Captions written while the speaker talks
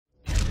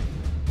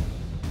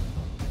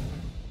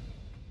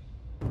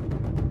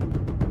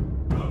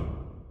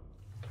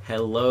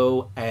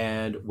Hello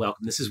and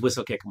welcome. This is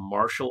whistlekick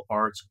Martial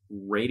Arts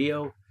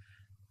Radio.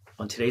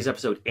 On today's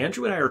episode,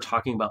 Andrew and I are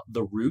talking about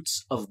the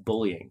roots of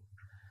bullying.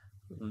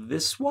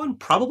 This one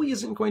probably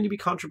isn't going to be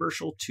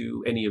controversial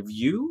to any of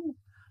you,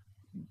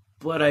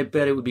 but I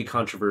bet it would be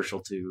controversial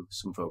to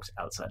some folks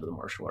outside of the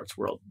martial arts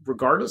world.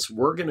 Regardless,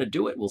 we're going to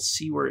do it. We'll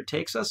see where it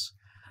takes us.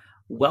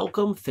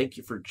 Welcome. Thank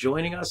you for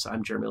joining us.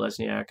 I'm Jeremy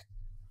Lesniak,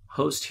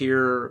 host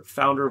here,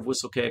 founder of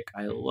Whistlekick.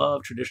 I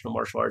love traditional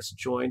martial arts,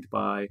 joined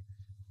by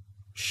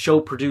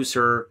show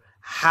producer,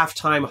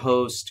 halftime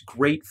host,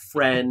 great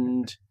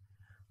friend,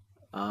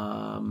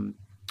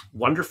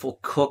 wonderful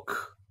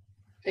cook.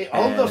 Hey,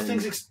 all of those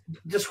things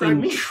describe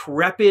me.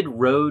 Intrepid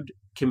road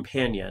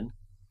companion,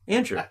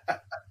 Andrew.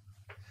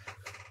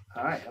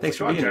 All right. Thanks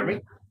for being here,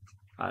 Jeremy.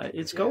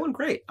 It's going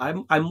great.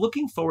 I'm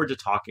looking forward to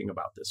talking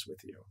about this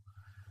with you.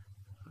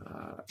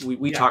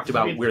 We talked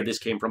about where this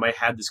came from. I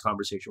had this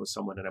conversation with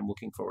someone, and I'm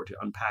looking forward to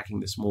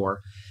unpacking this more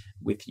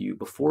with you.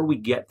 Before we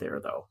get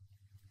there, though,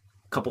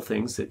 couple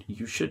things that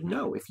you should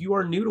know. If you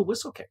are new to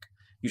Whistlekick,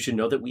 you should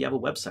know that we have a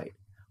website,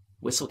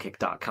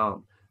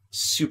 whistlekick.com.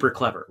 Super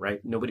clever, right?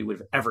 Nobody would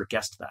have ever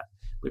guessed that.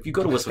 But if you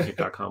go to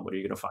whistlekick.com, what are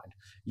you going to find?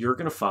 You're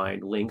going to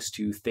find links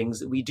to things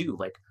that we do,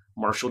 like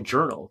Martial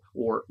Journal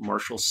or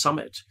Martial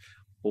Summit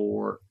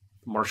or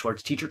martial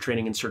arts teacher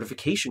training and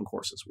certification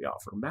courses we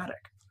offer,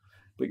 MATIC.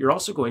 But you're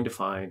also going to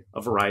find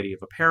a variety of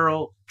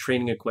apparel,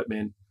 training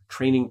equipment,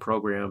 training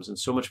programs, and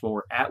so much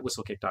more at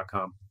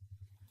whistlekick.com.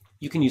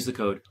 You can use the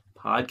code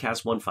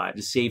podcast15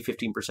 to save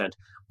 15%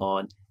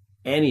 on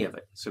any of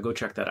it. So go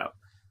check that out.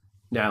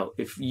 Now,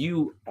 if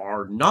you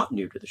are not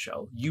new to the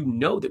show, you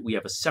know that we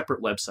have a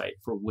separate website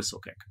for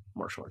Whistlekick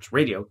Martial Arts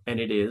Radio,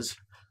 and it is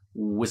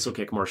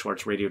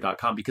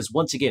whistlekickmartialartsradio.com, because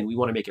once again, we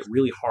want to make it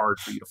really hard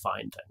for you to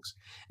find things.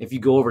 If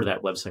you go over to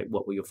that website,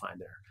 what will you find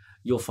there?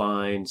 You'll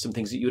find some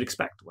things that you would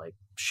expect, like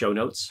show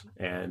notes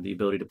and the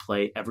ability to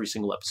play every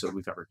single episode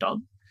we've ever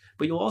done.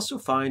 But you'll also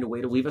find a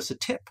way to leave us a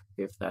tip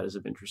if that is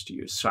of interest to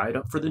you. Sign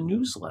up for the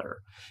newsletter.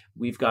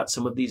 We've got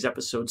some of these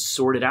episodes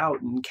sorted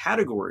out in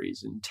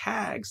categories and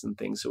tags and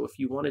things. So if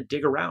you want to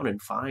dig around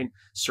and find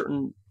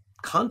certain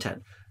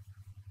content,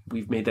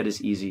 we've made that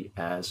as easy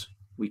as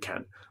we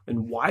can.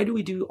 And why do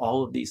we do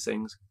all of these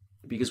things?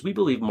 Because we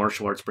believe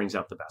martial arts brings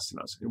out the best in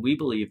us. And we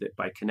believe that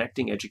by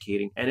connecting,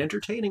 educating, and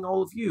entertaining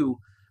all of you,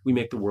 we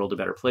make the world a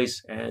better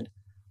place and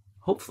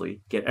hopefully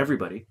get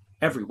everybody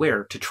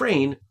everywhere to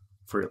train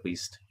for at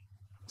least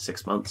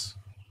 6 months.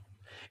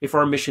 If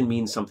our mission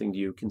means something to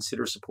you,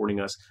 consider supporting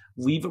us.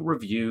 Leave a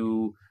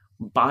review,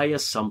 buy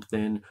us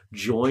something,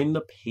 join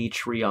the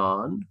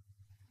Patreon.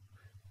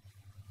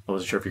 I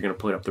wasn't sure if you're going to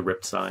put up the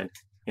ripped sign.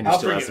 And I'll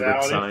still bring has it the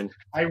ripped out. sign.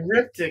 I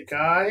ripped it,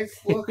 guys.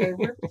 Look, I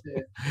ripped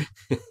it.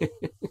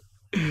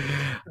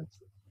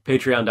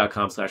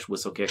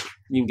 Patreon.com/whistlekick.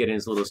 You can get in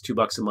as little as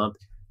 $2 a month.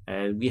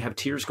 And we have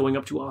tiers going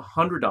up to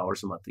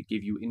 $100 a month that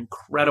give you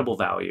incredible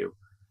value.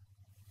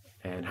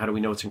 And how do we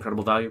know it's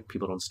incredible value?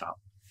 People don't stop.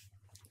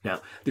 Now,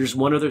 there's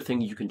one other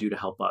thing you can do to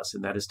help us,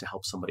 and that is to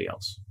help somebody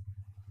else.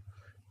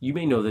 You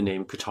may know the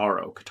name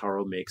Kataaro.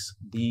 Kataaro makes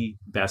the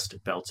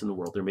best belts in the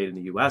world. They're made in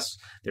the US.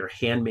 They're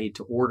handmade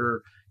to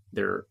order.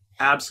 They're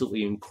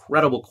absolutely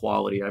incredible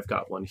quality. I've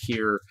got one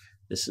here.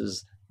 This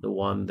is the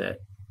one that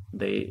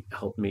they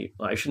helped me.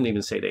 Well, I shouldn't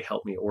even say they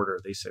helped me order.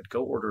 They said,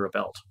 go order a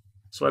belt.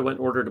 So I went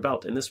and ordered a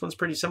belt. And this one's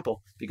pretty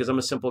simple because I'm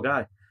a simple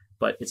guy.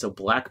 But it's a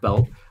black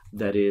belt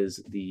that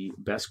is the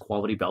best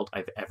quality belt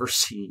I've ever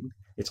seen.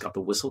 It's got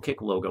the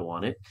Whistlekick logo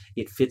on it.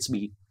 It fits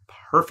me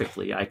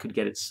perfectly. I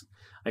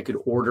could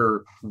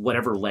order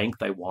whatever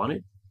length I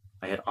wanted.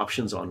 I had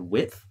options on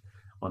width,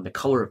 on the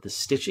color of the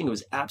stitching. It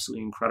was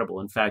absolutely incredible.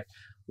 In fact,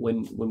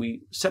 when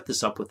we set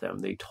this up with them,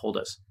 they told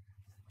us,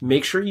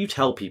 make sure you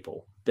tell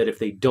people that if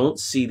they don't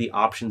see the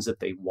options that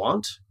they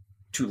want,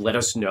 to let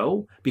us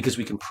know, because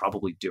we can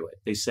probably do it.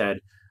 They said,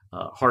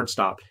 hard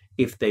stop.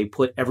 If they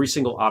put every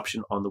single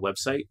option on the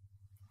website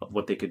of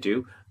what they could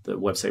do, the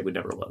website would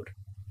never load.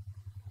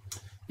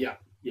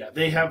 Yeah,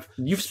 they have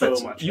so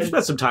much. You've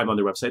spent some time on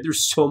their website.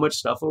 There's so much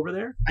stuff over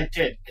there. I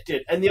did.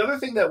 And the other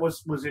thing that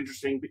was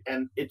interesting,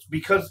 and it's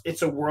because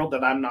it's a world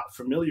that I'm not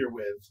familiar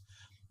with,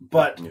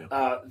 but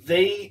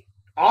they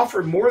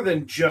offer more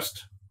than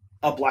just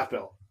a black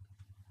belt.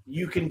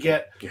 You can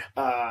get,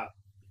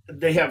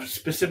 they have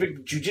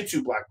specific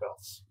jiu-jitsu black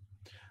belts.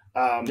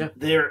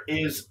 There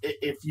is,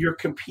 if you're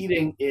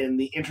competing in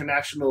the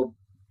International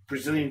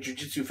Brazilian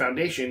Jiu-Jitsu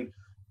Foundation,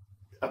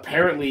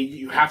 apparently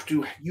you have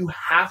to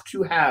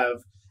have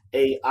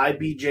a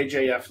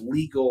IBJJF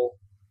legal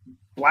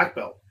black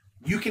belt.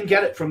 You can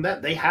get it from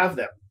them. They have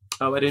them.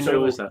 Oh, I didn't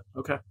realize that.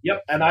 Okay.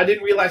 Yep, and I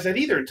didn't realize that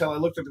either until I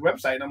looked at the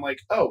website, and I'm like,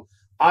 oh,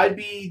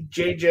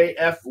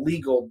 IBJJF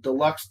legal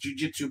deluxe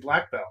jiu-jitsu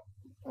black belt.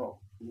 Oh,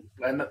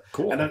 and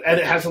cool. And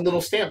it has a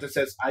little stamp that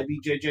says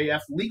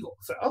IBJJF legal.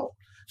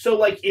 So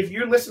like if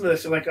you're listening to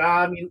this, you're like,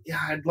 I'd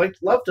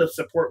love to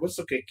support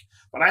Whistlekick,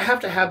 but I have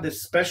to have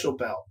this special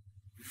belt.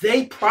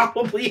 They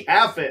probably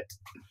have it.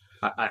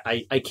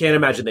 I can't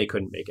imagine they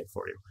couldn't make it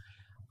for you.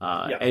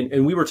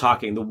 And we were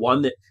talking, the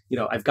one that,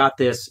 I've got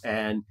this,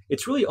 and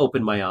it's really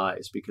opened my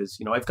eyes because,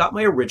 I've got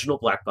my original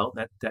black belt.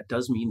 That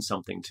does mean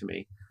something to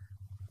me.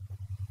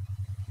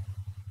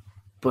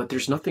 But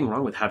there's nothing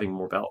wrong with having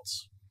more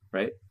belts,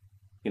 right?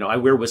 I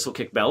wear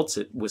whistlekick belts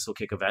at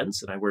whistlekick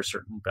events, and I wear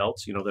certain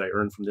belts, that I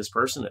earned from this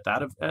person at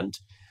that event.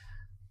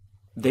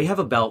 They have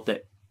a belt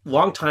that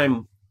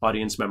longtime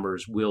audience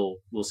members will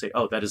say,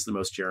 oh, that is the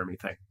most Jeremy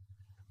thing.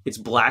 It's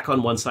black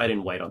on one side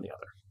and white on the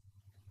other.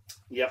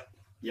 Yep.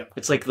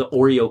 It's like the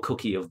Oreo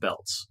cookie of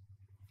belts,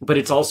 but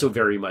it's also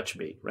very much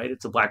me, right?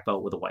 It's a black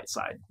belt with a white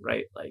side,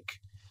 right? Like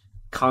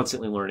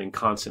constantly learning,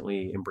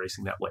 constantly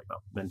embracing that white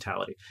belt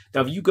mentality.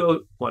 Now, if you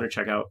want to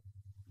check out,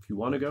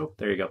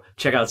 there you go.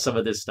 Check out some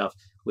of this stuff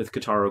with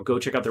Kataaro. Go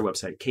check out their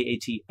website,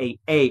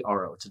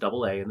 Kataaro. It's a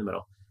double A in the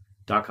middle,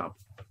 .com.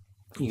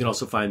 You can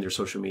also find their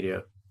social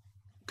media,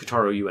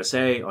 Kataaro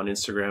USA on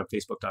Instagram,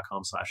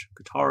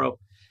 facebook.com/Kataaro.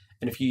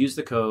 And if you use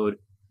the code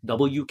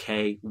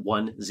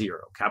WK10,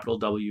 capital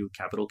W,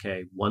 capital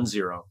K, 10,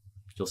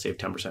 you'll save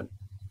 10%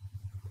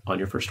 on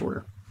your first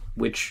order,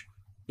 which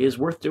is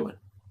worth doing.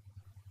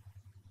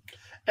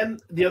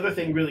 And the other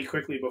thing really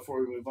quickly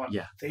before we move on,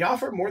 they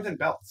offer more than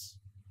belts.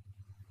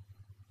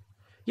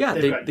 Yeah,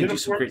 they do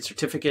some great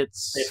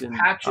certificates. They have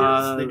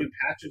patches. They do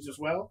patches as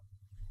well.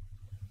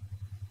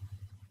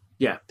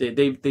 Yeah,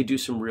 they do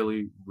some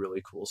really,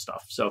 really cool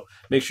stuff. So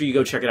make sure you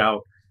go check it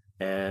out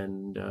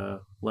and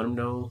let them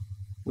know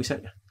we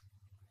sent you.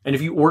 And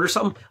if you order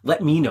something,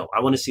 let me know. I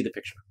want to see the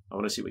picture. I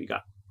want to see what you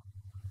got.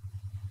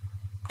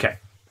 Okay.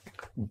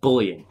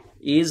 Bullying.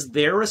 Is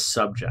there a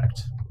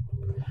subject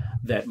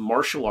that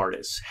martial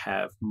artists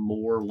have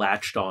more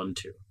latched on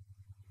to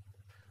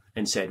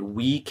and said,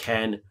 we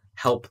can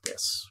help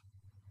this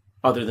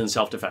other than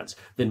self-defense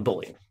than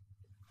bullying,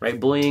 right?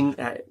 Bullying,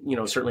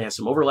 certainly has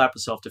some overlap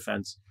with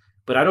self-defense,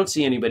 but I don't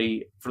see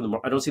anybody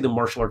I don't see the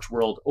martial arts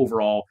world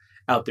overall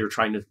out there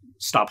trying to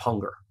stop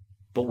hunger,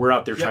 but we're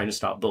out there trying to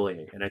stop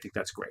bullying. And I think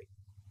that's great.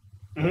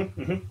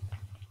 Mm-hmm, mm-hmm.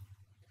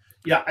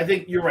 Yeah, I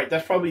think you're right.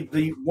 That's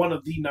probably one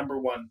of the number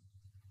one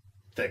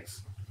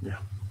things. Yeah.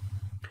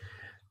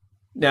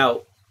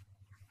 Now,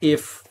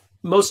 if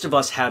most of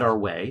us had our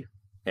way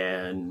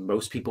and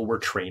most people were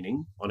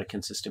training on a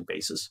consistent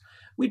basis,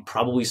 we'd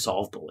probably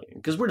solve bullying.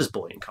 Because where does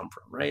bullying come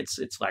from, right?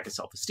 It's lack of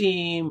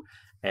self-esteem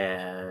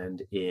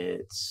and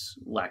it's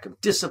lack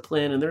of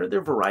discipline. And there are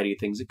a variety of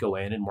things that go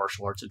in, and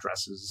martial arts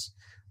addresses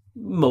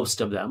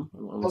most of them. I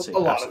won't say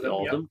absolutely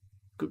all of them,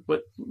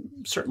 but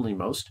certainly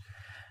most.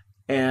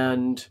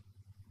 And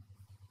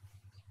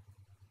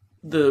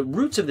the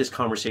roots of this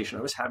conversation,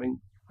 I was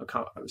having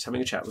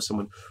a chat with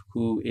someone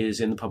who is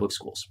in the public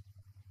schools.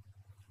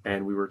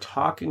 And we were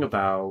talking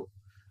about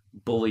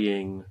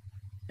bullying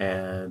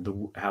and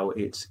how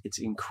it's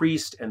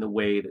increased and the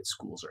way that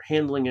schools are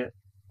handling it.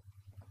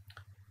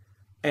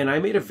 And I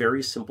made a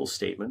very simple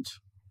statement,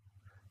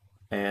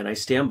 and I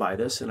stand by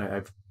this, and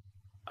I've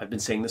been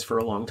saying this for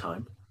a long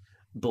time.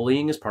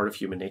 Bullying is part of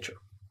human nature.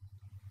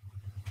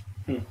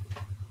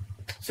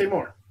 Say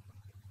more.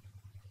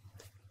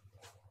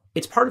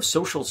 It's part of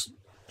social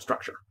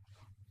structure,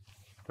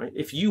 right?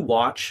 If you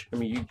watch,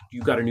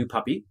 you got a new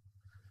puppy.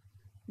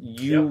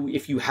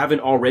 If you haven't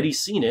already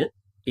seen it,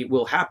 it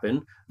will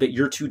happen that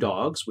your two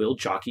dogs will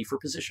jockey for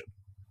position.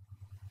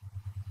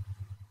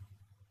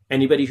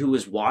 Anybody who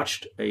has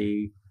watched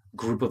a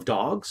group of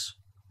dogs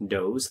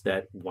knows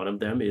that one of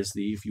them is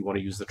if you want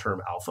to use the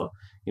term alpha,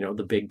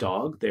 the big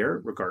dog there,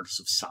 regardless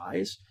of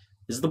size,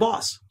 is the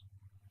boss.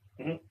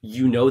 Mm-hmm.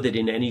 You know that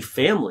in any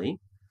family,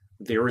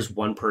 there is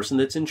one person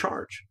that's in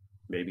charge.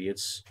 Maybe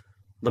it's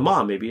the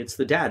mom, maybe it's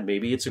the dad,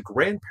 maybe it's a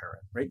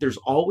grandparent, right? There's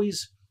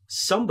always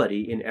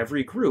somebody in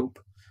every group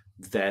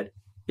that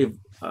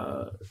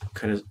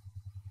kind of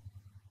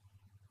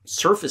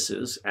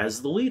surfaces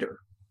as the leader.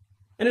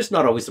 And it's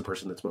not always the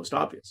person that's most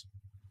obvious.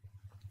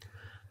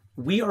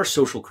 We are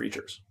social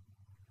creatures.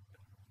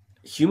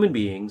 Human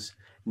beings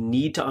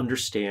need to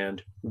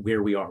understand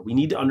where we are. We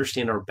need to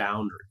understand our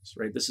boundaries,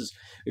 right? This is,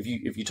 if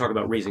you talk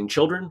about raising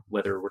children,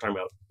 whether we're talking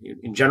about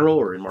in general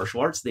or in martial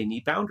arts, they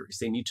need boundaries.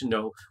 They need to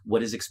know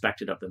what is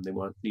expected of them. They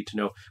need to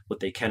know what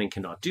they can and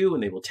cannot do,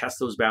 and they will test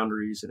those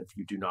boundaries. And if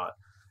you do not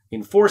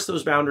enforce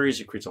those boundaries,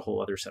 it creates a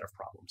whole other set of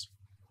problems.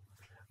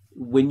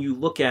 When you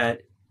look at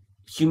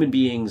human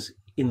beings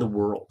in the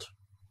world,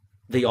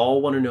 they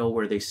all want to know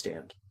where they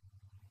stand.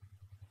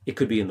 It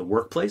could be in the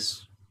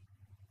workplace.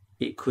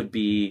 It could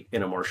be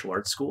in a martial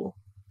arts school.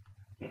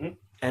 Mm-hmm.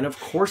 And of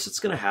course, it's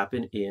going to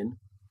happen in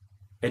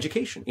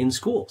education, in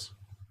schools.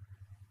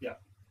 Yeah.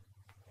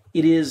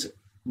 It is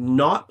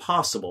not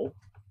possible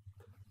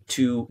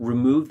to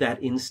remove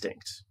that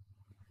instinct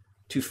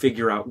to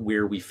figure out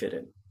where we fit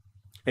in.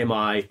 Am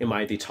I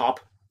the top?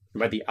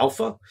 Am I the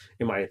alpha?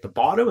 Am I at the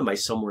bottom? Am I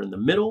somewhere in the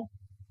middle?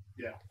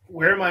 Yeah.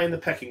 Where am I in the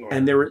pecking order?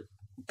 And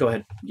go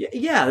ahead.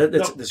 Yeah,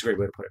 that's a great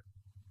way to put it.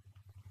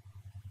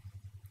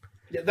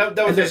 Yeah,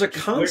 that was there's a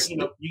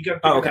constant. You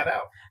got to figure that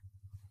out.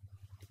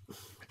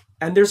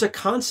 And there's a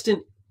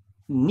constant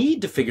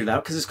need to figure that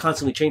out because it's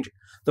constantly changing.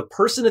 The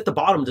person at the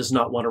bottom does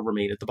not want to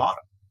remain at the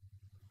bottom.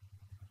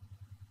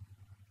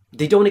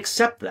 They don't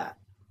accept that.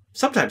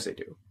 Sometimes they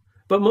do.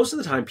 But most of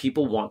the time,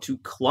 people want to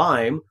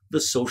climb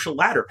the social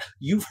ladder.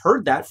 You've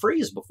heard that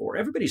phrase before.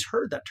 Everybody's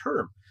heard that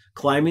term,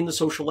 climbing the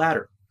social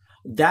ladder.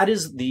 That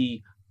is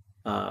the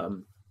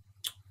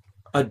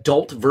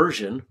adult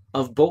version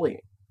of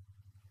bullying.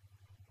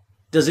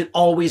 Does it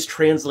always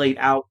translate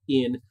out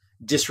in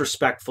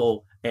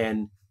disrespectful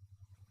and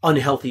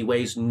unhealthy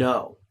ways?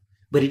 No.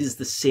 But it is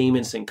the same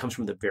instinct, comes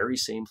from the very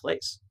same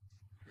place.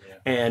 Yeah.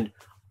 And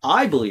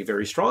I believe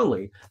very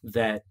strongly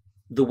that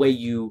the way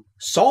you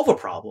solve a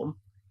problem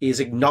is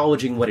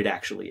acknowledging what it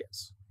actually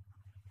is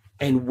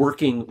and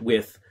working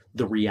with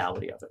the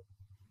reality of it.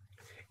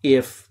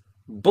 If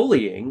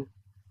bullying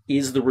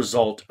is the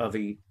result of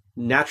a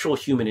natural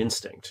human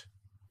instinct,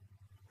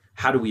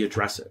 how do we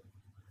address it?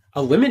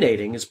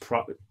 Eliminating is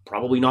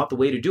probably not the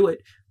way to do it,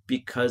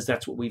 because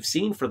that's what we've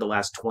seen for the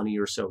last 20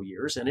 or so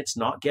years, and it's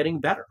not getting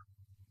better.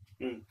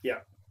 Yeah.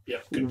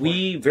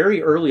 We,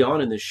 very early on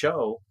in the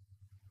show,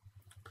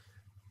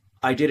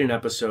 I did an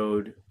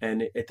episode,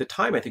 and at the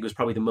time, I think it was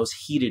probably the most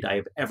heated I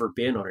have ever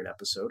been on an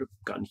episode.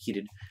 I've gotten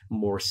heated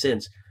more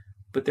since.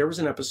 But there was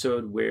an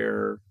episode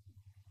where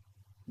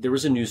there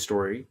was a news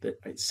story that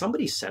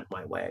somebody sent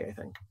my way, I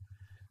think.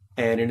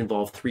 And it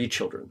involved 3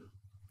 children.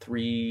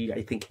 3,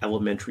 I think,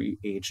 elementary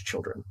age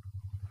children.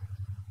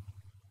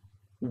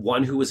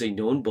 One who was a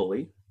known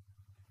bully,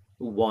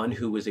 one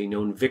who was a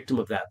known victim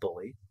of that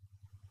bully,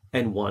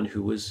 and one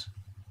who was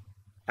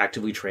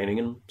actively training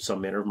in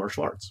some manner of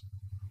martial arts.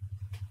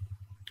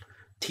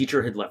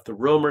 Teacher had left the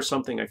room or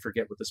something. I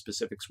forget what the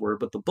specifics were,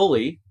 but the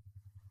bully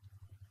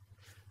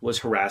was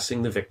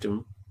harassing the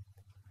victim,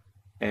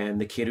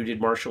 and the kid who did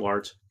martial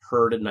arts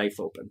heard a knife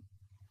open,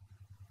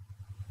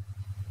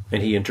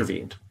 and he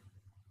intervened.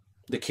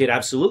 The kid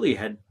absolutely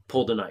had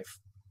pulled a knife.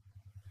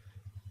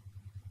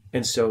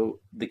 And so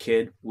the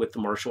kid with the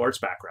martial arts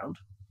background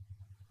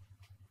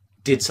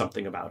did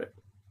something about it.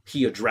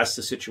 He addressed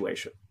the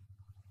situation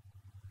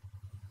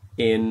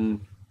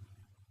in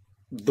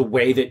the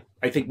way that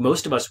I think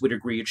most of us would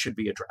agree it should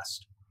be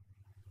addressed.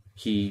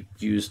 He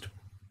used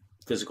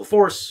physical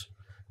force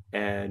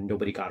and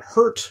nobody got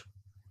hurt,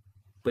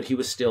 but he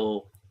was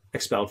still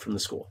expelled from the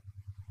school.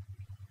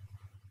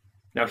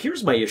 Now,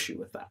 here's my issue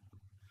with that.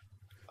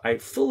 I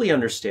fully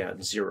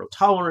understand zero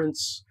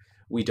tolerance.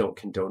 We don't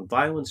condone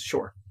violence.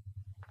 Sure.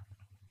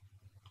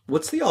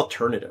 What's the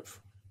alternative?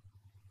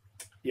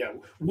 Yeah.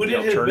 Would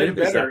it have been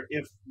better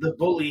if the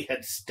bully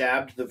had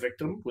stabbed the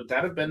victim? Would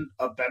that have been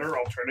a better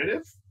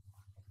alternative?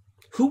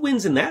 Who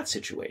wins in that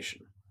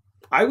situation?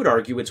 I would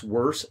argue it's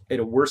worse,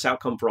 a worse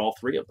outcome for all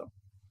 3 of them.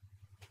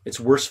 It's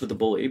worse for the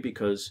bully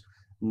because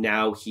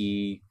now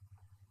he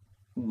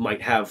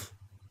might have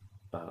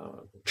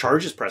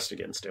charges pressed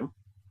against him.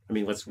 I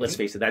mean, let's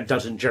face it, that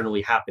doesn't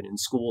generally happen in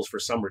schools for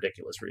some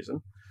ridiculous reason,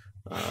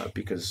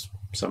 because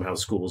somehow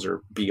schools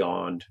are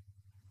beyond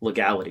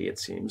legality, it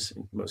seems,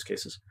 in most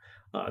cases.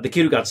 The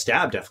kid who got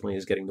stabbed definitely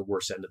is getting the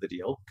worst end of the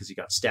deal because he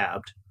got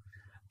stabbed.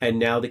 And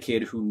now the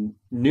kid who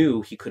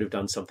knew he could have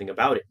done something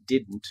about it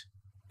didn't,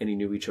 and he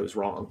knew he chose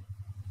wrong.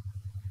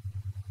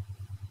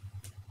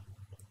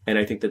 And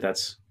I think that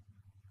that's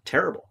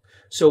terrible.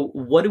 So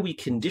what do we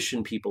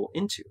condition people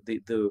into?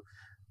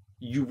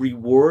 You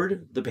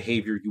reward the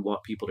behavior you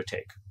want people to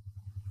take.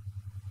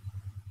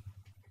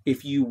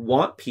 If you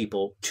want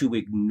people to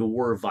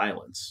ignore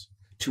violence,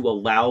 to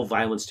allow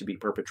violence to be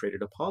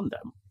perpetrated upon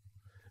them,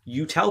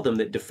 you tell them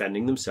that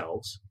defending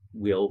themselves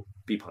will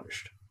be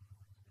punished.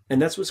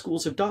 And that's what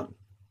schools have done.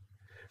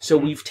 So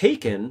we've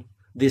taken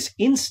this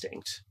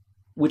instinct,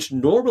 which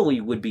normally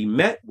would be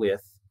met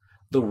with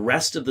the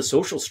rest of the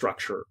social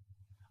structure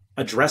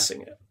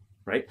addressing it,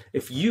 right?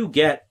 If you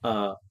get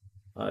a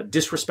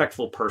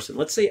disrespectful person,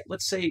 let's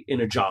say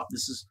in a job,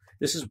 this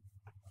is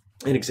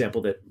an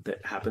example that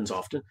happens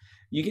often.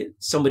 You get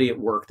somebody at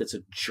work that's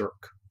a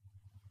jerk.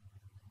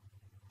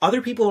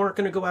 Other people aren't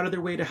going to go out of their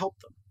way to help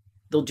them.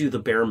 They'll do the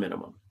bare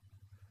minimum.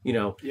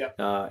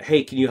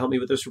 Hey, can you help me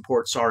with this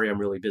report? Sorry, I'm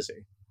really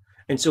busy.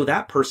 And so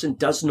that person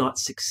does not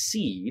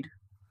succeed,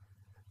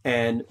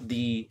 and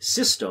the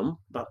system,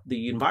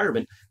 the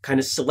environment, kind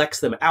of selects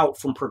them out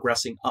from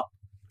progressing up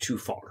too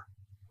far.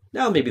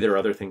 Now, maybe there are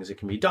other things that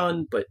can be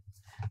done, but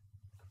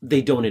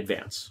they don't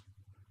advance.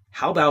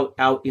 How about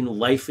out in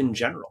life in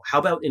general? How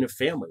about in a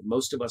family?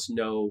 Most of us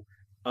know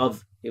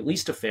of at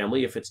least a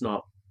family, if it's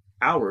not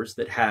ours,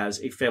 that has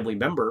a family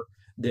member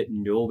that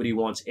nobody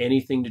wants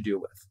anything to do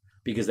with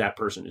because that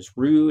person is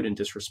rude and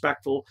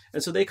disrespectful,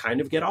 and so they kind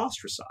of get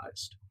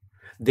ostracized.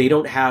 They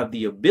don't have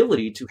the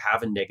ability to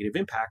have a negative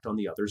impact on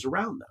the others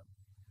around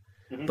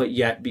them. Mm-hmm. But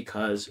yet,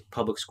 because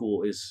public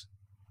school is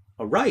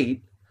a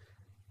right,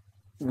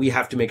 we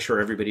have to make sure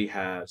everybody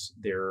has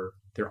their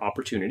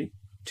opportunity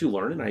to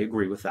learn, and I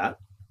agree with that.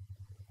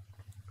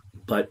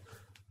 But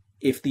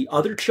if the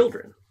other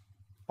children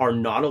are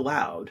not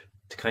allowed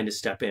to kind of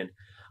step in,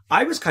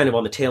 I was kind of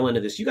on the tail end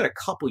of this. You got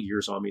a couple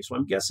years on me, so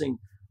I'm guessing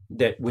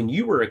that when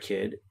you were a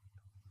kid,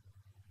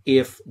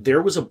 if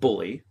there was a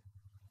bully,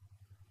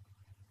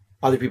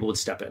 other people would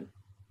step in.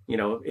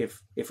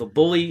 If a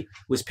bully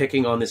was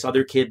picking on this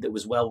other kid that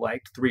was well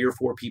liked, 3 or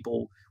 4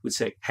 people would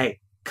say, "Hey,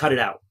 cut it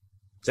out."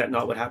 Is that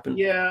not what happened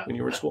Yeah, when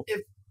you were in school?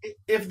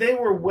 if they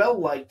were well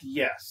liked,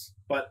 yes,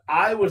 but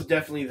I was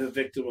definitely the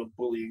victim of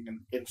bullying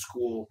in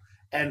school,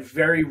 and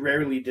very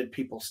rarely did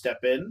people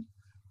step in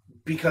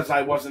because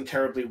I wasn't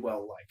terribly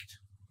well liked.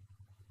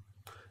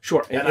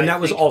 Sure, and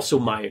that was also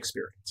my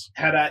experience.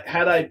 Had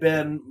I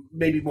been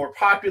maybe more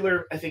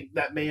popular, I think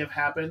that may have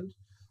happened.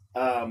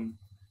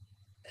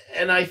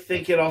 And I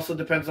think it also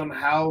depends on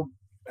how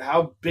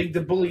big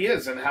the bully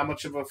is and how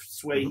much of a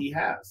sway he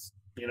has.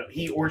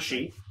 He or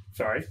she.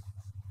 Sorry.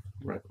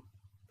 Right.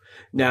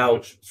 Now,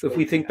 if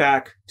we think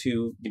back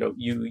to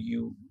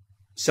you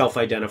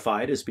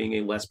self-identified as being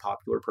a less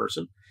popular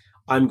person,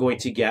 I'm going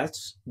to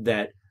guess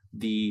that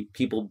the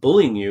people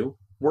bullying you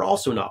were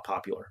also not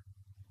popular.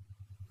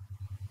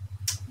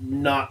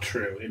 Not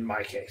true in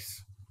my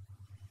case.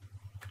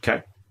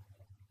 Okay.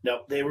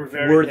 No, they were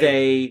very. Were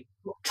they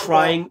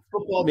trying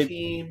football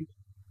team,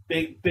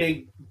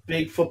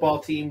 big football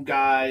team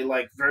guy,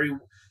 like very,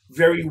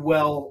 very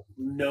well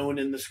known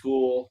in the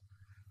school.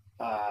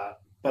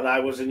 But I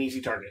was an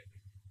easy target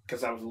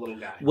because I was a little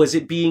guy. Was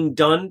it being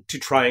done to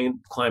try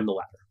and climb the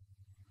ladder?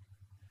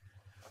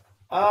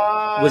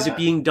 Was it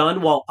being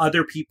done while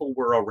other people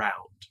were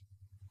around?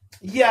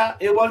 Yeah,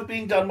 it was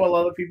being done while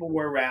other people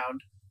were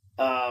around.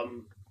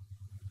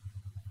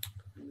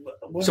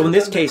 So in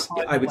this case,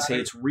 I would say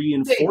it's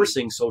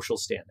reinforcing social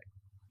standing.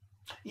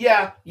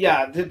 Yeah,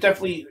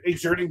 definitely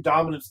exerting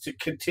dominance to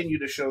continue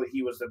to show that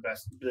he was the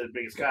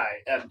biggest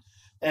guy,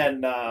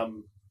 and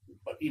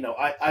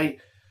I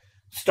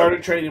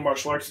started training in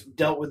martial arts,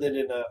 dealt with it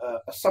in a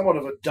somewhat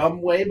of a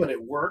dumb way, but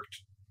it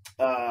worked.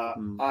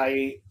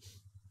 I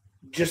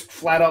just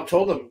flat out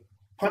told him,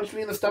 punch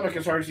me in the stomach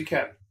as hard as you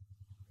can.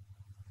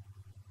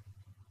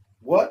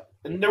 What?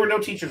 And there were no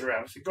teachers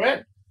around. I said, go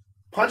ahead,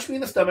 punch me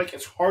in the stomach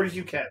as hard as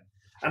you can.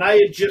 And I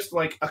had just,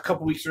 like, a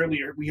couple weeks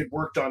earlier, we had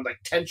worked on, like,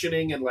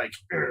 tensioning and, like,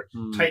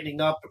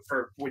 tightening up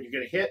for when you're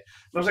going to hit.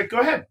 And I was like, go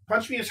ahead,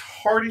 punch me as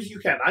hard as you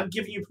can. I'm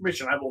giving you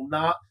permission. I will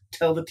not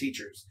tell the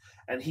teachers.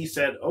 And he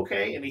said,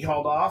 okay. And he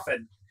hauled off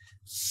and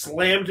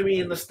slammed me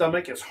in the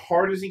stomach as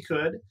hard as he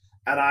could.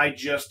 And I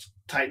just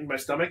tightened my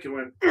stomach and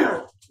went,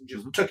 and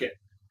just took it.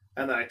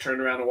 And then I turned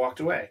around and walked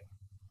away.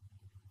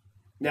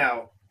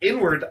 Now,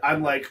 inward,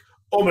 I'm like,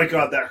 oh my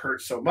God, that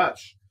hurt so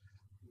much.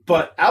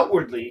 But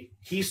outwardly,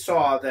 he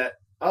saw that,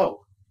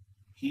 oh,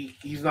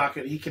 he's not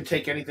gonna, he can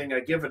take anything I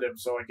give it him,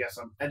 so I guess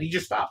and he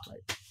just stopped.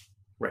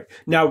 Right.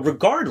 Now,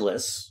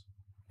 regardless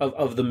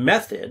of the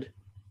method,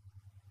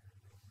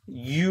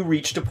 you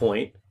reached a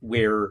point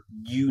where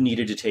you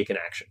needed to take an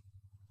action.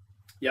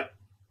 Yep.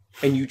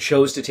 And you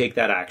chose to take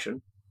that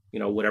action,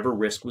 whatever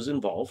risk was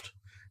involved.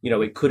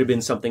 It could have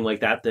been something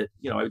like that I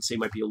would say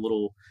might be a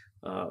little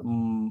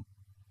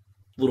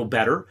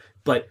better,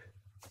 but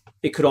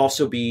it could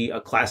also be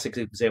a classic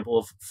example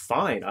of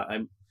fine.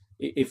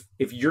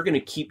 If you're going to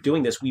keep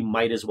doing this, we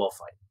might as well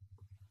fight.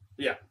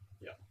 Yeah.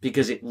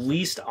 Because at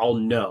least I'll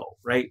know,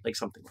 right? Like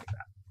something like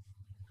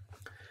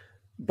that.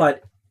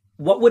 But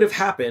what would have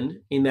happened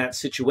in that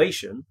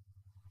situation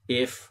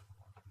if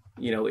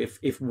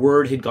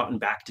word had gotten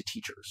back to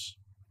teachers?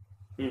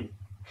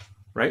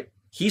 Right?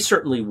 He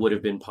certainly would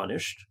have been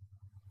punished.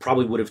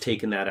 Probably would have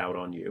taken that out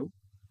on you.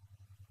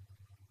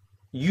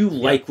 You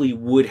likely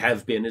would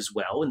have been as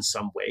well in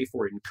some way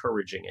for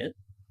encouraging it.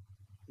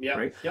 Yeah.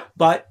 Right? Yeah.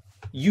 But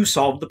you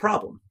solved the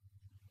problem.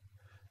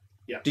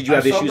 Yeah. Did you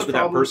have issues with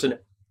that person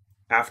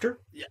after?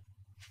 Yeah.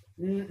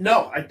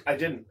 No, I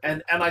didn't.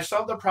 And I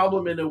solved the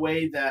problem in a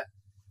way that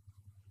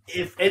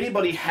if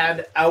anybody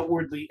had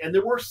outwardly, and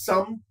there were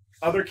some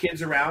other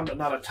kids around, but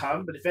not a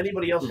ton, but if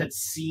anybody else had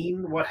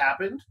seen what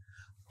happened,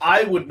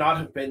 I would not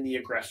have been the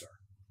aggressor.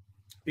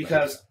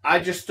 Because I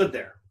just stood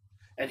there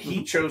and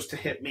he chose to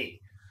hit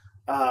me.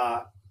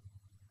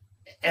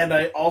 And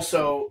I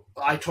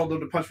told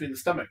him to punch me in the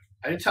stomach.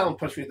 I didn't tell him to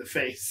punch me in the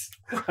face.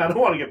 I don't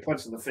want to get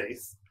punched in the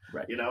face.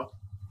 Right.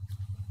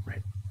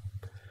 Right.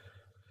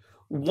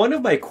 One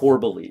of my core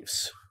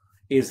beliefs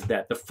is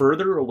that the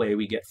further away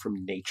we get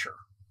from nature,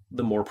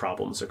 the more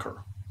problems occur.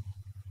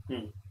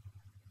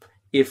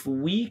 If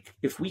we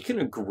can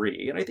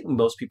agree, and I think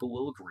most people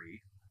will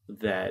agree,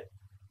 that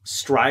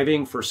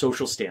striving for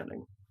social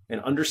standing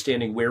and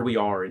understanding where we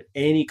are in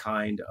any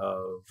kind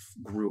of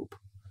group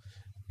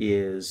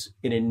is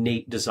an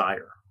innate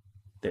desire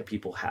that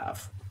people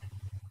have.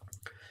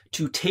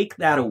 To take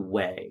that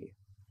away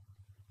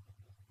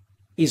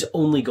is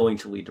only going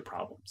to lead to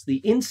problems. The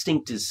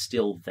instinct is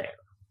still there.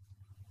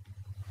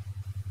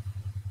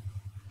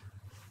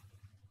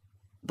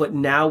 But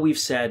now we've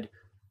said,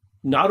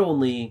 not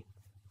only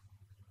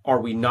are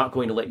we not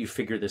going to let you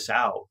figure this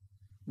out,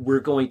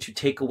 we're going to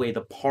take away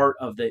the part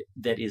of it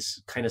that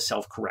is kind of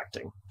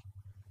self-correcting.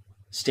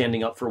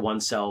 Standing up for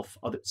oneself,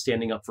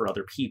 standing up for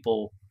other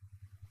people,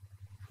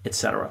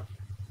 etc.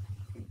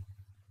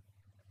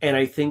 And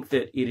I think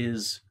that it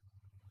is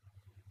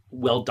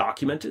well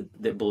documented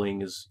that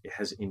bullying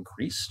has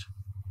increased.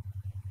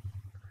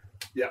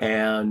 Yeah.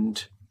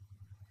 And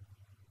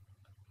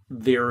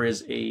there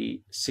is a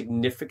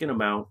significant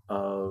amount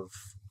of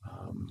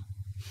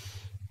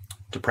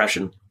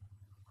depression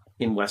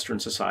in Western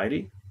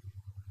society.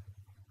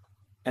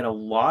 And a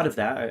lot of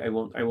that, I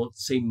won't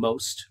say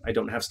most, I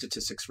don't have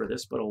statistics for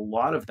this, but a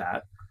lot of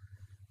that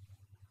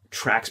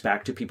tracks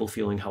back to people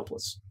feeling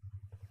helpless.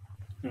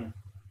 And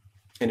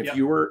if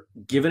you were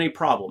given a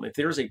problem, if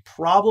there's a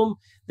problem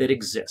that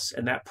exists,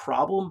 and that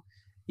problem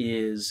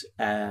is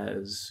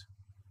as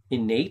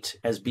innate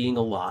as being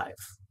alive,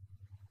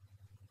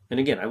 and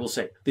again, I will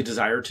say the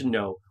desire to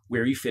know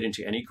where you fit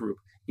into any group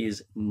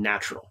is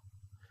natural.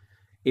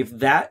 If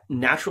that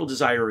natural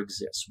desire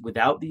exists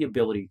without the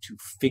ability to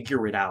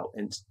figure it out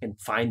and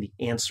find the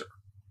answer,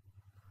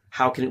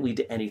 how can it lead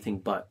to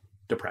anything but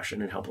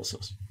depression and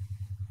helplessness?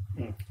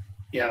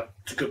 Yeah,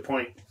 it's a good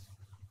point.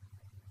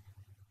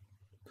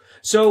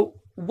 So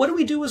what do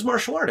we do as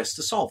martial artists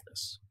to solve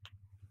this?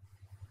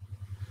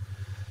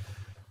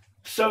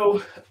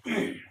 So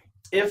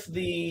if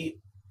the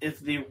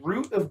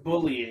root of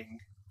bullying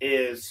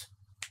is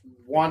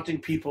wanting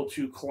people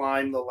to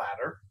climb the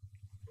ladder,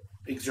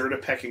 exert a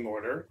pecking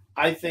order,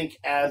 I think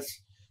as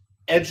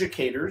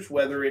educators,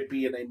 whether it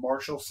be in a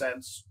martial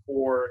sense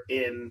or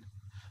in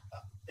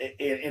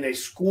a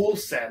school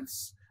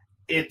sense,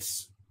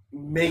 it's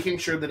making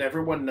sure that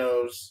everyone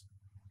knows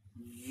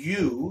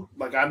you,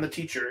 like I'm the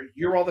teacher,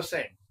 you're all the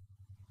same.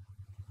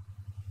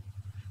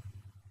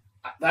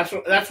 That's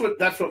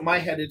what my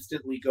head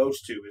instantly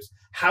goes to is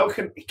how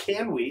can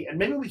we, and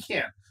maybe we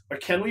can't,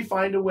 but can we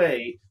find a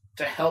way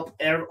to help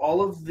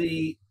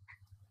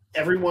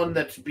everyone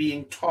that's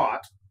being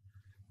taught?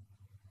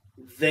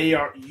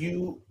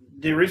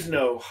 There is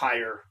no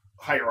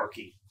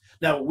hierarchy.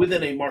 Now,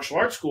 within a martial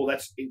arts school,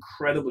 that's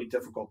incredibly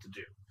difficult to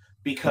do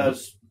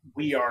because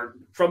we are,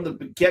 from the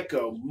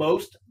get-go,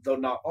 most, though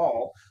not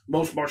all,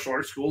 most martial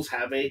arts schools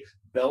have a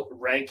belt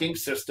ranking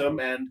system,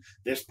 and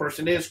this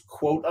person is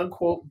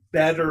quote-unquote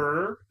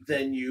better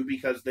than you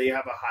because they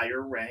have a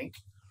higher rank.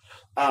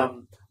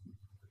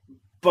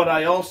 But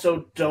I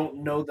also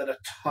don't know that a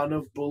ton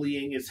of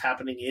bullying is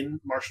happening in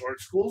martial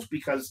arts schools,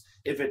 because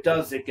if it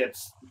does, it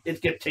gets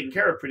taken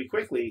care of pretty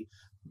quickly.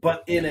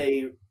 But in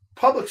a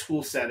public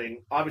school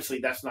setting, obviously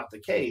that's not the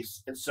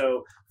case. And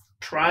so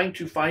trying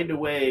to find a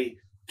way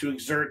to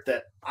exert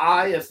that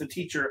I, as the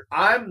teacher,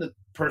 I'm the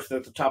person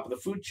at the top of the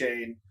food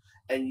chain,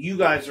 and you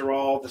guys are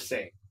all the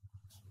same.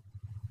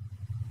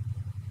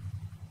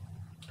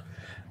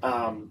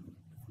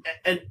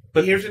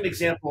 But here's an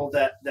example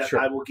that sure.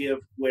 I will give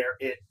where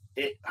it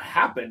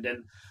happened.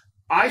 And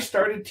I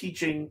started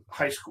teaching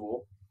high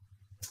school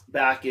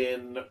back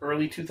in the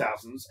early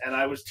 2000s, and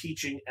I was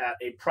teaching at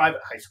a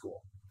private high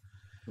school.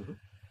 Mm-hmm.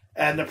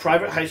 And the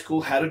private high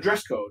school had a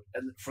dress code,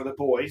 and for the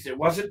boys, it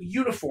wasn't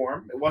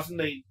uniform. It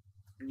wasn't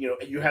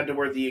you had to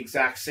wear the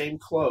exact same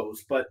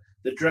clothes, but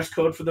the dress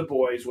code for the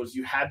boys was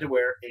you had to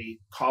wear a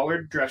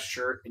collared dress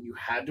shirt, and you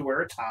had to wear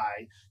a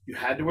tie. You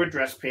had to wear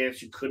dress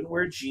pants. You couldn't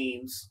wear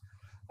jeans.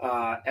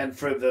 And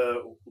for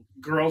the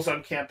girls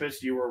on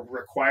campus, you were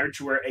required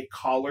to wear a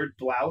collared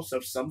blouse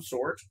of some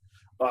sort,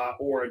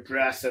 or a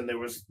dress, and there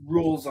was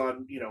rules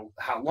on,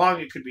 how long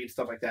it could be and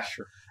stuff like that.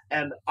 Sure.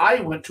 And I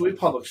went to a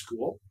public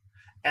school,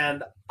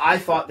 and I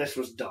thought this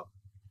was dumb.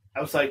 I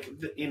was like,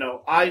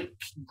 I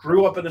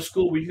grew up in a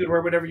school where you could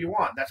wear whatever you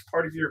want. That's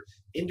part of your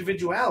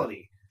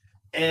individuality.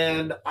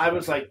 And I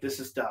was like, this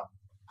is dumb.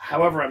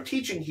 However, I'm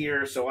teaching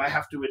here, so I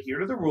have to adhere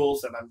to the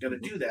rules, and I'm going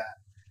to do that.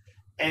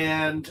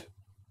 And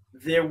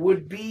there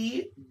would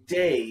be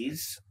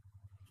days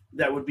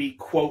that would be,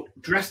 quote,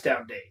 dress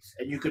down days.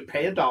 And you could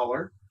pay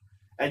 $1,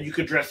 and you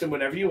could dress in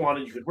whatever you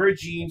wanted. You could wear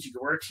jeans, you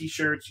could wear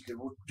T-shirts, you could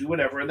do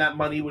whatever. And that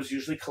money was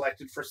usually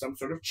collected for some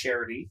sort of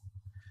charity.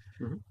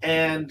 Mm-hmm.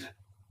 And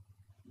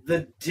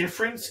the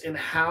difference in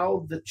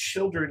how the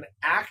children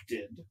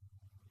acted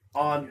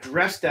on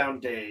dress down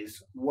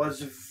days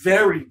was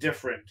very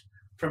different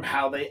from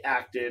how they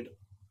acted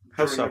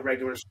during a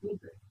regular school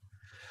day.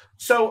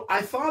 So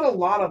I thought a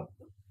lot of,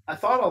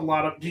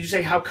 did you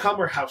say how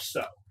come or how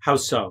so? How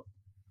so?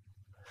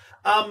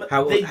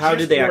 How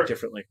did they act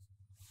differently?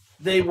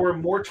 They were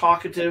more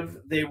talkative.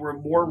 They were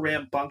more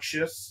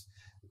rambunctious.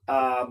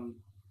 And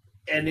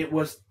it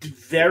was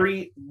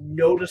very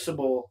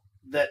noticeable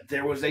that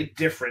there was a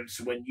difference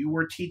when you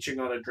were teaching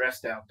on a dress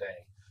down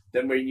day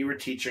than when you were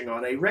teaching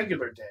on a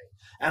regular day.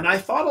 And I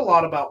thought a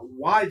lot about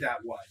why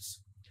that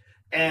was.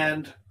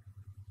 And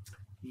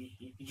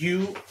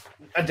you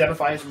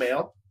identify as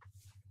male.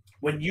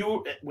 When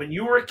you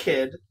were a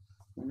kid,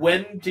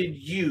 when did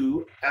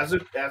you, as a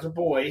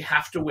boy,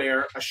 have to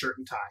wear a shirt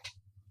and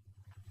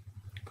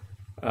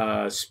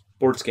tie?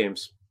 Sports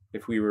games.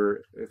 If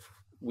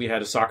we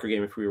had a soccer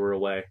game, if we were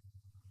away.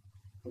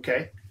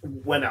 Okay.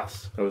 When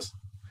else? That was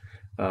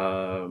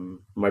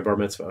my bar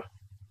mitzvah.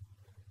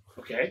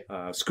 Okay.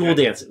 School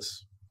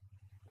dances.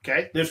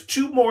 Okay. There's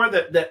two more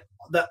that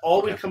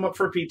always come up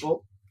for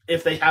people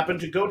if they happen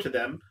to go to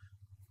them: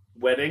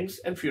 weddings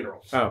and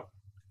funerals. Oh.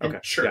 Okay.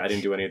 Yeah, I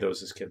didn't do any of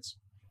those as kids.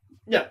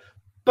 Yeah.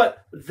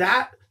 But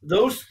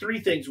those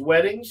three things,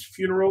 weddings,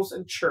 funerals,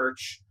 and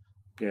church,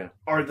 Yeah.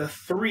 are the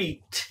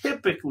three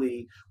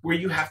typically where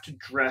you have to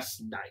dress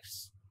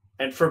nice.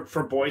 And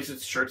for boys,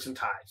 it's shirts and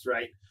ties,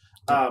 right?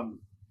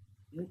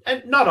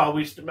 And not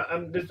always.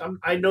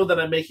 I know that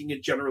I'm making a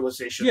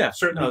generalization. Yeah.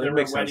 Certainly, No, that there are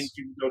makes weddings sense.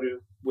 you can go to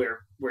where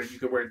you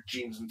can wear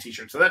jeans and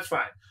t-shirts, so that's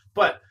fine.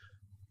 But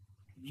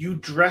you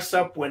dress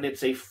up when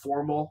it's a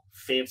formal,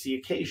 fancy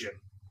occasion.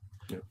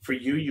 Yeah. For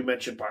you, you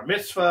mentioned bar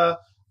mitzvah,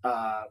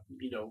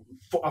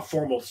 a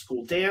formal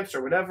school dance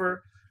or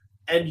whatever.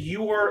 And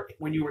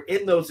when you were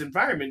in those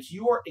environments,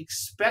 you are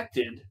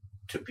expected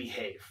to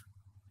behave.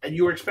 And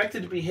you are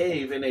expected to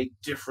behave in a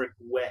different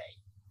way.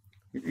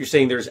 You're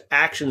saying there's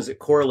actions that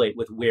correlate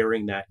with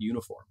wearing that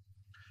uniform.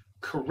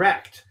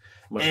 Correct.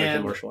 Much like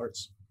in martial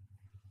arts.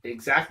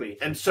 Exactly.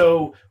 And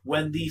so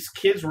when these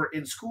kids were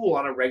in school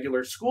on a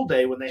regular school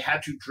day, when they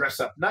had to dress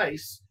up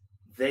nice,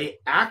 they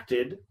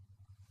acted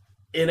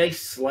in a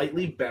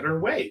slightly better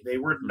way. They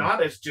were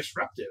not as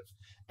disruptive.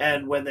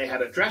 And when they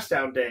had a dress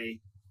down day,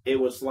 it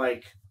was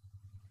like,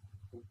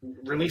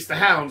 release the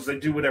hounds, they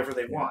do whatever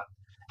they want.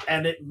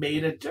 And it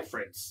made a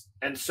difference.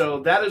 And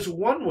so that is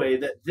one way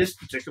that this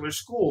particular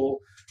school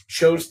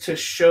chose to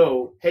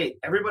show, hey,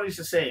 everybody's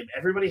the same.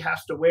 Everybody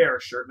has to wear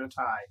a shirt and a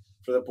tie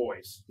for the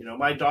boys.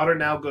 My daughter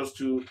now goes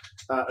to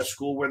a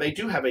school where they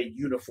do have a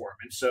uniform.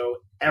 And so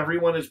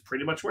everyone is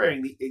pretty much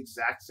wearing the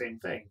exact same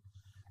thing.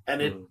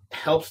 And it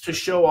helps to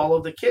show all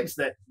of the kids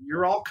that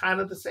you're all kind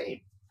of the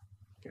same.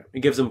 Yeah.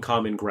 It gives them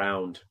common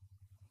ground.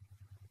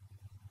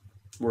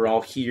 We're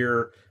all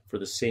here for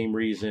the same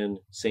reason,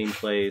 same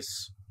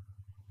place,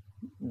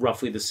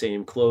 roughly the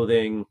same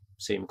clothing,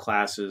 same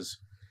classes.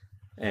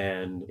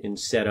 And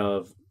instead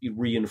of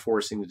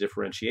reinforcing the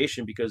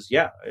differentiation, because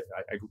I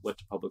went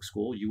to public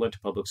school, you went to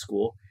public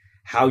school,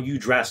 how you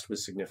dressed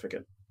was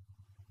significant.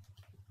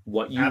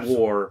 What you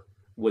wore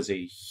was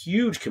a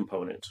huge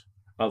component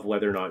of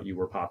whether or not you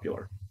were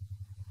popular.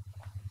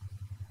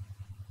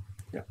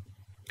 Yeah.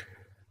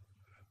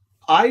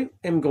 I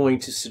am going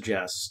to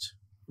suggest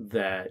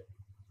that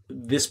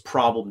this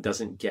problem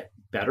doesn't get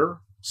better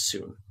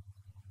soon.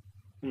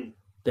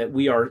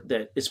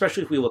 That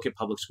especially if we look at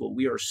public school,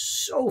 we are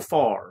so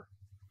far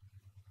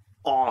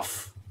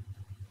off,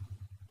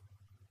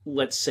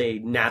 let's say,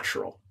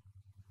 natural,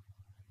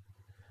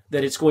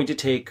 that it's going to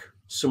take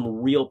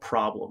some real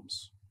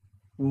problems.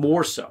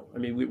 More so. I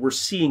mean, we're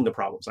seeing the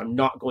problems. I'm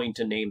not going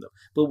to name them,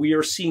 but we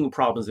are seeing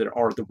problems that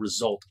are the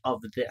result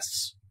of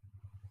this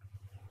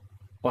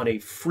on a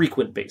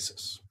frequent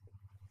basis.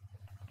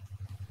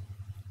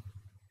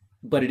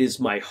 But it is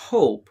my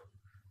hope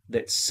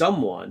that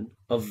someone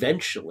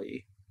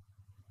eventually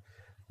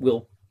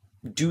will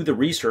do the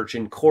research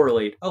and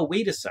correlate, oh,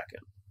 wait a second.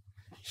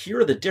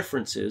 Here are the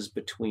differences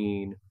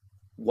between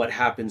what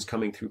happens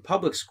coming through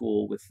public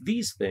school with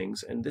these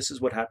things, and this is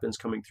what happens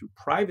coming through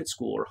private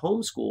school or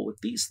homeschool with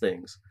these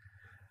things.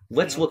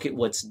 Let's look at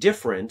what's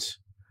different.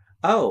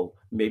 Oh,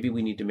 maybe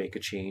we need to make a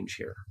change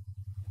here.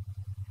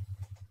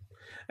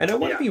 And I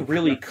want to be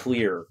really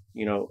clear.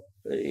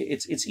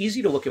 It's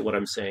easy to look at what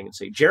I'm saying and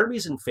say,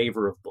 Jeremy's in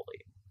favor of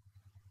bullying.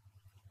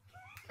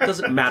 It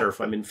doesn't matter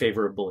if I'm in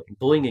favor of bullying.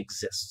 Bullying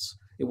exists.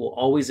 It will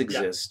always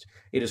exist.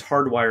 It is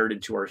hardwired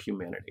into our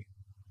humanity.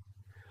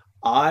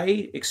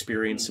 I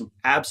experienced some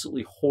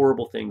absolutely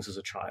horrible things as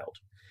a child,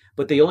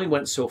 but they only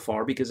went so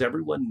far because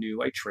everyone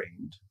knew I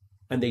trained,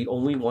 and they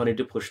only wanted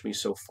to push me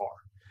so far.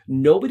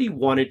 Nobody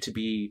wanted to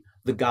be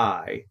the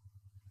guy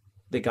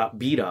that got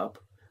beat up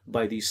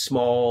by the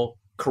small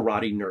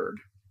karate nerd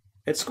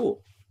at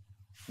school.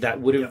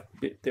 That would have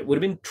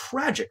been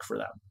tragic for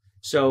them.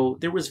 So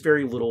there was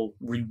very little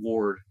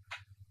reward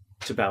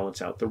to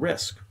balance out the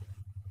risk.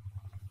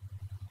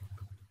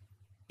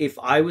 If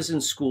I was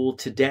in school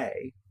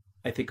today,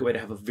 I think I would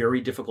have a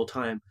very difficult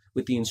time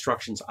with the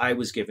instructions I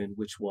was given,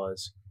 which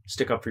was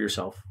stick up for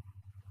yourself.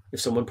 If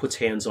someone puts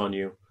hands on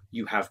you,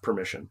 you have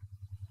permission.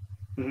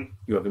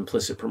 You have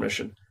implicit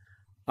permission.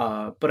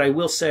 But I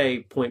will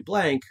say point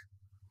blank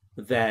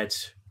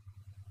that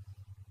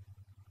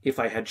if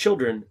I had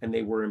children and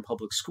they were in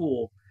public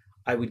school,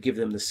 I would give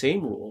them the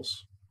same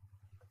rules.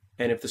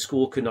 And if the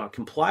school could not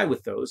comply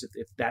with those,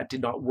 if that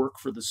did not work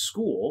for the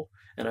school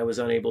and I was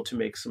unable to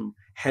make some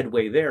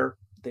headway there,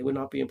 they would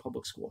not be in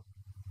public school.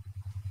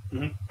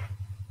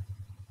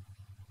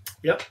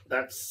 Yep,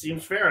 that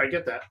seems fair. I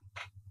get that.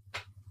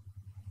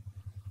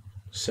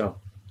 So,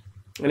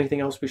 anything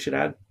else we should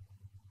add?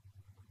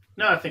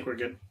 No, I think we're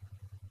good.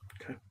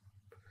 Okay.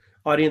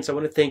 Audience, I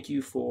want to thank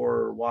you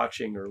for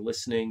watching or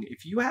listening.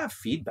 If you have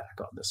feedback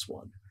on this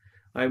one,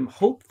 I'm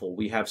hopeful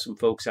we have some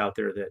folks out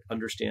there that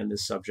understand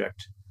this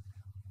subject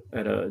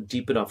at a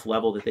deep enough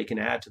level that they can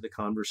add to the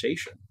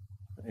conversation.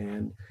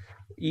 And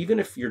even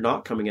if you're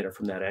not coming at it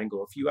from that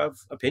angle, if you have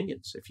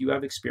opinions, if you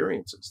have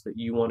experiences that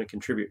you want to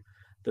contribute,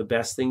 the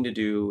best thing to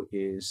do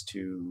is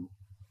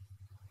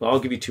I'll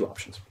give you two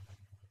options.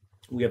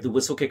 We have the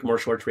Whistlekick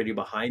Martial Arts Radio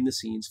behind the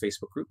scenes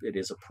Facebook group. It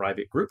is a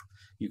private group.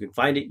 You can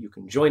find it, you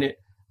can join it,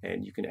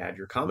 and you can add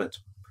your comment.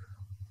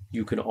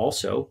 You can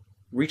also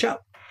reach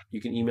out.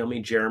 You can email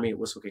me, Jeremy at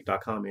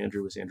whistlekick.com.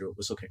 Andrew is Andrew at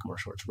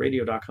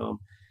whistlekickmartialartsradio.com.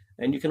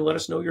 And you can let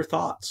us know your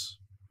thoughts.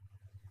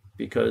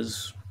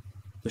 because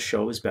the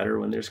show is better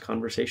when there's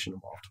conversation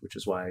involved, which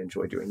is why I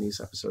enjoy doing these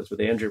episodes with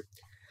Andrew.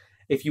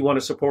 If you want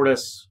to support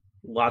us,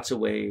 lots of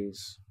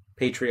ways: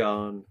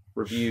 Patreon,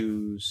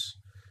 reviews,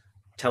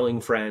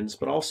 telling friends,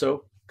 but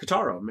also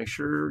Kataaro. Make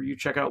sure you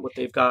check out what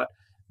they've got.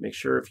 Make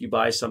sure if you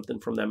buy something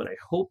from them, and I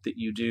hope that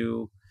you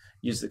do,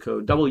 use the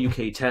code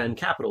WK10,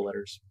 capital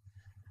letters.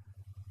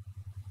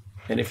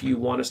 And if you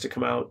want us to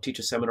come out, teach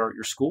a seminar at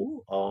your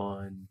school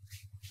on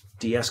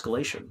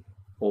de-escalation,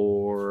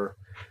 or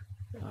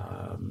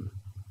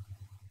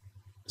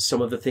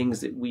some of the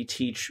things that we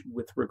teach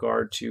with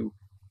regard to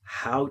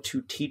how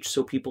to teach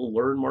so people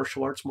learn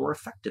martial arts more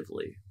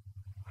effectively,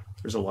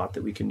 there's a lot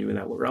that we can do in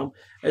that realm.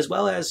 As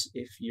well as,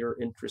 if you're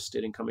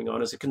interested in coming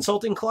on as a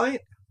consulting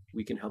client,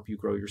 we can help you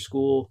grow your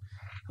school,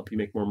 help you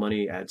make more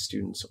money, add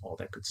students, all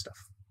that good stuff.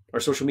 Our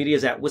social media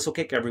is at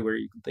whistlekick everywhere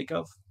you can think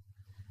of.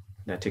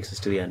 And that takes us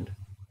to the end.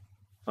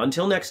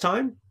 Until next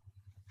time,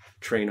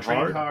 train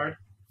hard,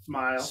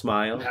 smile,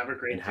 smile,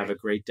 and have a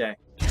great day.